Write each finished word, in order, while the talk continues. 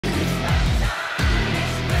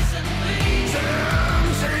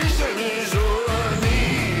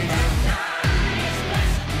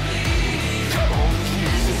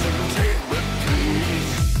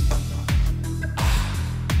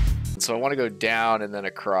So I want to go down and then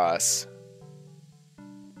across.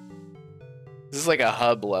 This is like a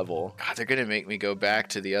hub level. God, they're gonna make me go back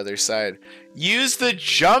to the other side. Use the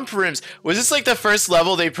jump rooms. Was this like the first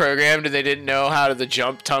level they programmed and they didn't know how the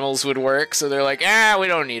jump tunnels would work? So they're like, we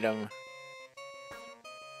don't need them.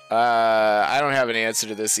 I don't have an answer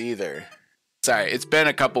to this either. Sorry, it's been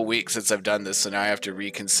a couple weeks since I've done this, so now I have to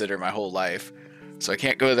reconsider my whole life. So I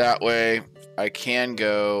can't go that way. I can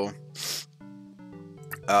go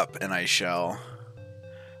up, and I shall.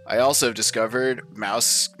 I also have discovered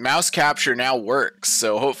mouse capture now works,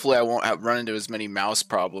 so hopefully I won't run into as many mouse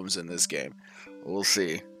problems in this game. We'll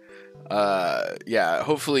see. Yeah,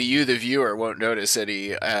 hopefully you, the viewer, won't notice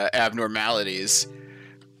any abnormalities.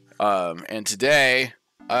 And today,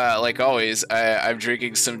 like always, I'm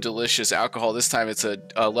drinking some delicious alcohol. This time it's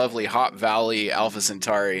a lovely Hop Valley Alpha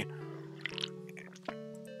Centauri.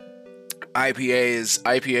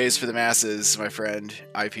 IPAs for the masses, my friend.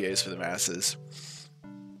 IPAs for the masses.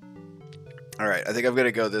 Alright, I think I'm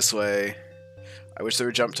gonna go this way. I wish there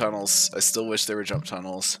were jump tunnels. I still wish there were jump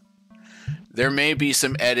tunnels. There may be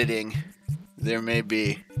some editing. There may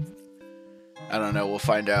be. I don't know, we'll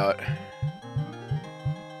find out.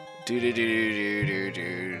 Do do do do do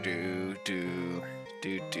do do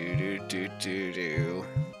do do do do do.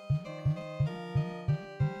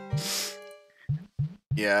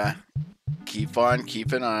 Yeah. Keep on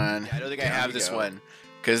keeping on. I don't think I have this one.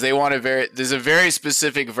 Because they want there's a very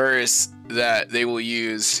specific verse that they will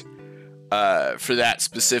use for that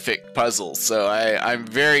specific puzzle. So I'm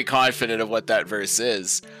very confident of what that verse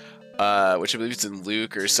is, which I believe it's in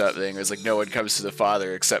Luke or something. It's like, no one comes to the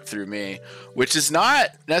Father except through me, which is not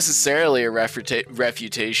necessarily a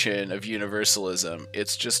refutation of universalism.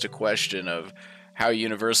 It's just a question of how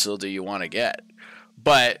universal do you want to get.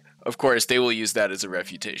 But of course, they will use that as a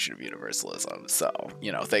refutation of universalism. So,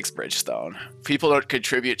 you know, thanks, Bridgestone. People don't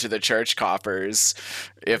contribute to the church coffers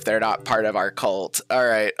if they're not part of our cult. All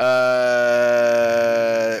right.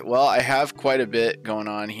 Well, I have quite a bit going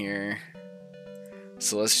on here.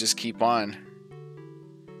 So let's just keep on.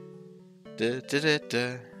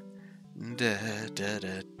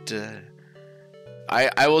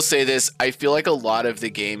 I will say this. I feel like a lot of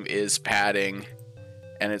the game is padding,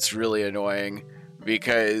 and it's really annoying.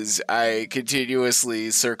 Because I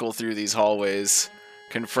continuously circle through these hallways,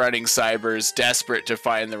 confronting cybers, desperate to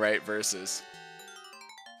find the right verses.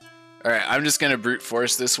 Alright, I'm just gonna brute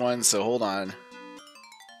force this one, so hold on.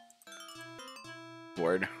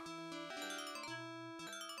 Board.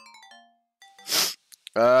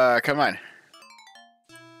 Come on.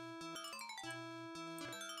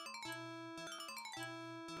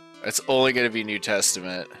 It's only gonna be New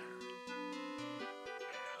Testament.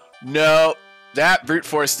 No. That brute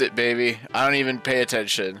forced it, baby. I don't even pay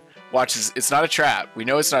attention. Watch this. It's not a trap. We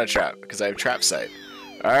know it's not a trap because I have trap sight.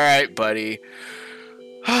 Alright, buddy.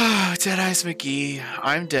 Dead Eyes McGee.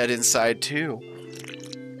 I'm dead inside too.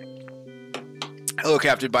 Hello,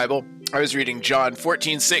 Captain Bible. I was reading John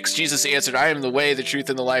 14:6. Jesus answered, I am the way, the truth,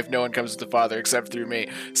 and the life. No one comes to the Father except through me.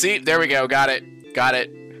 See, there we go. Got it. Got it.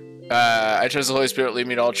 I trust the Holy Spirit lead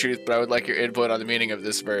me to all truth, but I would like your input on the meaning of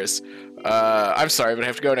this verse. I'm sorry, but I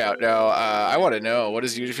have to go now. No, I want to know. What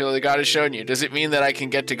does you feel that God has shown you? Does it mean that I can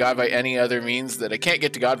get to God by any other means? That I can't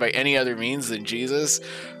get to God by any other means than Jesus?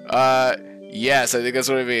 Yes, I think that's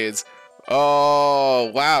what it means. Oh,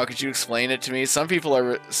 wow. Could you explain it to me? Some people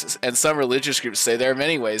are, and some religious groups say there are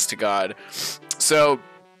many ways to God. So,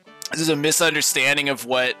 this is a misunderstanding of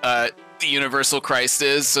what, the universal Christ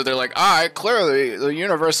is. So they're like, clearly the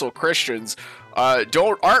universal Christians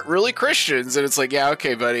aren't really Christians. And it's like, yeah,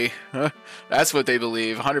 okay, buddy. That's what they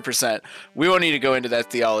believe, 100%. We won't need to go into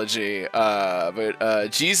that theology.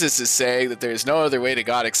 But Jesus is saying that there's no other way to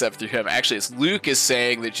God except through him. Actually, it's Luke is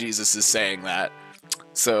saying that Jesus is saying that.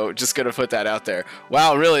 So just gonna put that out there.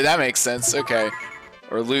 Wow, really? That makes sense. Okay.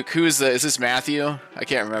 Or Luke, is this Matthew? I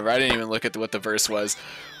can't remember. I didn't even look at what the verse was.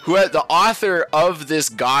 The author of this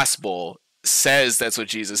gospel says that's what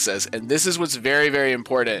Jesus says. And this is what's very, very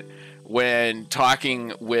important when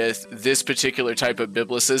talking with this particular type of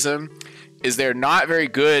biblicism, is they're not very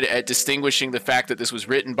good at distinguishing the fact that this was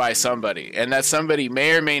written by somebody, and that somebody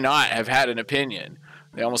may or may not have had an opinion.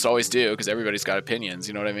 They almost always do, because everybody's got opinions,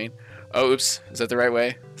 you know what I mean? Oh, oops. Is that the right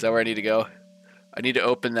way? Is that where I need to go? I need to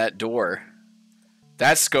open that door.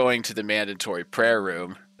 That's going to the mandatory prayer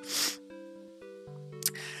room.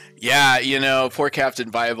 Yeah, you know, poor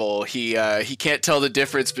Captain Bible, he can't tell the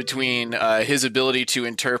difference between his ability to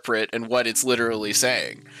interpret and what it's literally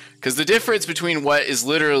saying. Because the difference between what is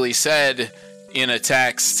literally said in a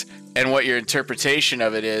text and what your interpretation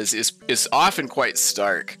of it is often quite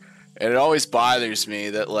stark. And it always bothers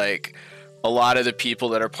me that, like, a lot of the people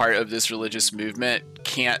that are part of this religious movement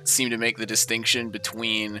can't seem to make the distinction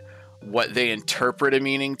between what they interpret a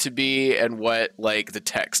meaning to be and what like the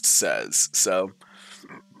text says. So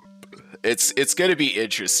it's going to be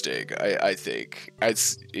interesting. I think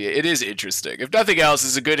it is interesting. If nothing else,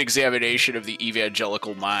 it's a good examination of the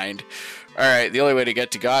evangelical mind. All right, the only way to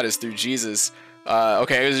get to God is through Jesus.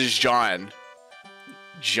 Okay, this is John.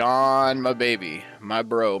 John, my baby, my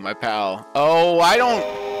bro, my pal. Oh, I don't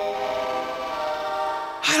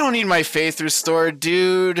need my faith restored,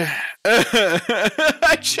 dude. That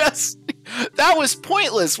was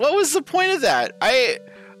pointless. What was the point of that?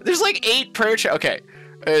 There's like 8 prayer okay.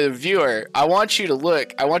 Viewer, I want you to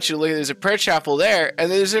look. There's a prayer chapel there,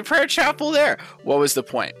 and there's a prayer chapel there. What was the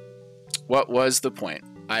point? What was the point?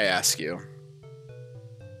 I ask you.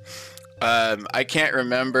 I can't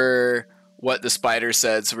remember what the spider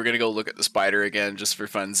said, so we're gonna go look at the spider again just for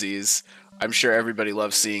funsies. I'm sure everybody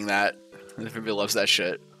loves seeing that. Everybody loves that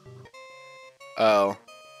shit. Oh.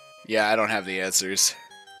 Yeah, I don't have the answers.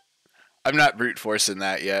 I'm not brute forcing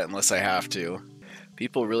that yet unless I have to.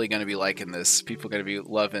 People really gonna be liking this. People gonna be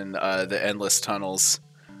loving the endless tunnels.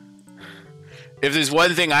 If there's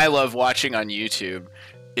one thing I love watching on YouTube,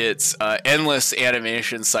 it's endless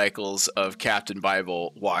animation cycles of Captain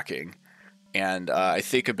Bible walking. And I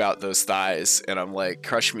think about those thighs, and I'm like,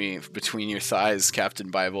 crush me between your thighs, Captain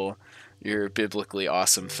Bible. Your biblically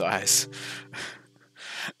awesome thighs.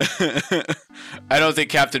 I don't think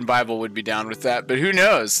Captain Bible would be down with that, but who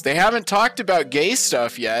knows? They haven't talked about gay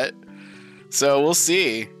stuff yet, so we'll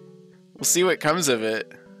see. We'll see what comes of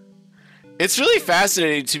it. It's really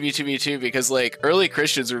fascinating to me too, because like early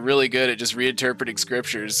Christians were really good at just reinterpreting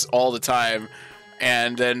scriptures all the time,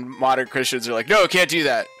 and then modern Christians are like, no, can't do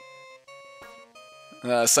that.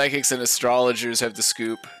 Psychics and astrologers have the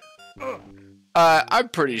scoop. I'm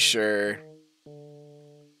pretty sure.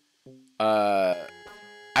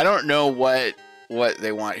 I don't know what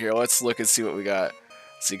they want here. Let's look and see what we got.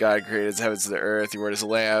 See, God created the heavens and the earth. Your word is a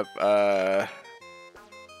lamp.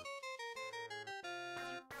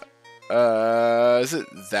 Is it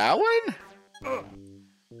that one?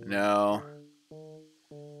 No.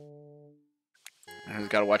 I've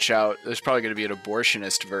got to watch out. There's probably going to be an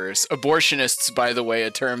abortionist verse. Abortionists, by the way,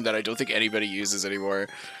 a term that I don't think anybody uses anymore.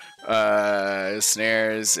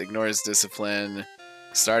 Snares, ignores discipline,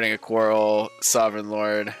 starting a quarrel, sovereign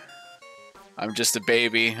lord. I'm just a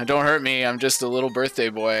baby. Don't hurt me. I'm just a little birthday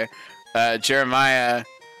boy. Jeremiah,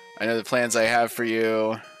 I know the plans I have for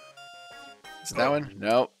you. Is it that one?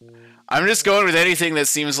 Nope. I'm just going with anything that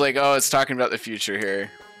seems like, oh, it's talking about the future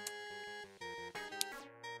here.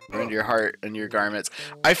 Into your heart and your garments.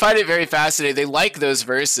 I find it very fascinating. They like those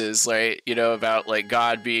verses, right? You know, about like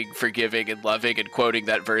God being forgiving and loving and quoting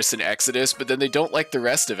that verse in Exodus, but then they don't like the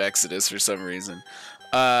rest of Exodus for some reason.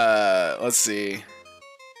 Let's see.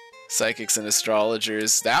 Psychics and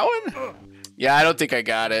astrologers. That one? Yeah, I don't think I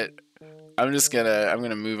got it. I'm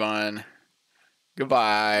gonna move on.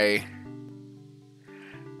 Goodbye.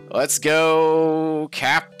 Let's go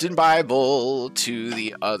Captain Bible to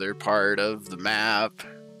the other part of the map.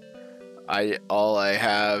 All I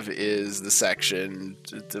have is the section,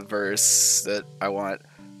 the verse that I want.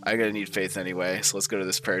 I'm gonna need faith anyway, so let's go to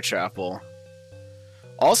this prayer chapel.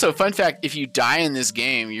 Also, fun fact, if you die in this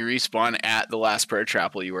game, you respawn at the last prayer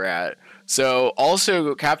chapel you were at. So,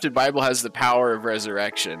 also, Captain Bible has the power of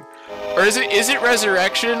resurrection. Or is it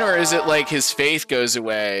resurrection, or is it like his faith goes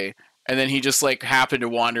away, and then he just like happened to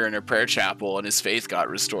wander in a prayer chapel and his faith got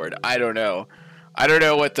restored? I don't know. I don't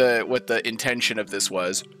know what the intention of this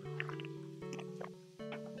was.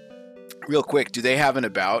 Real quick, do they have an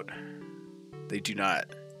about? They do not.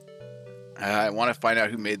 I want to find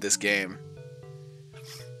out who made this game.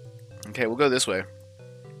 Okay, we'll go this way.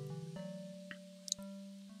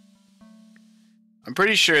 I'm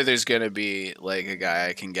pretty sure there's going to be like a guy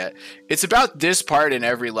I can get. It's about this part in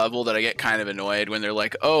every level that I get kind of annoyed when they're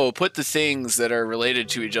like, oh, put the things that are related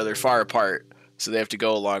to each other far apart, so they have to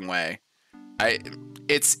go a long way.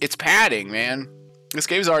 It's padding, man. This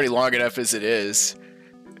game's already long enough as it is.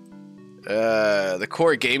 The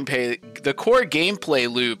core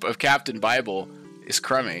gameplay loop of Captain Bible is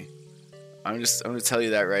crummy. I'm gonna tell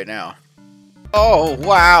you that right now. Oh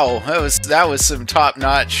wow, that was some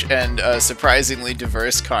top-notch and surprisingly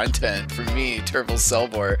diverse content from me, Turtle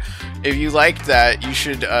Selbor. If you liked that, you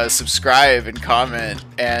should subscribe and comment.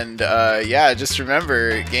 And yeah, just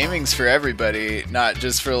remember, gaming's for everybody, not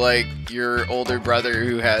just for like your older brother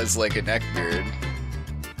who has like a neck beard.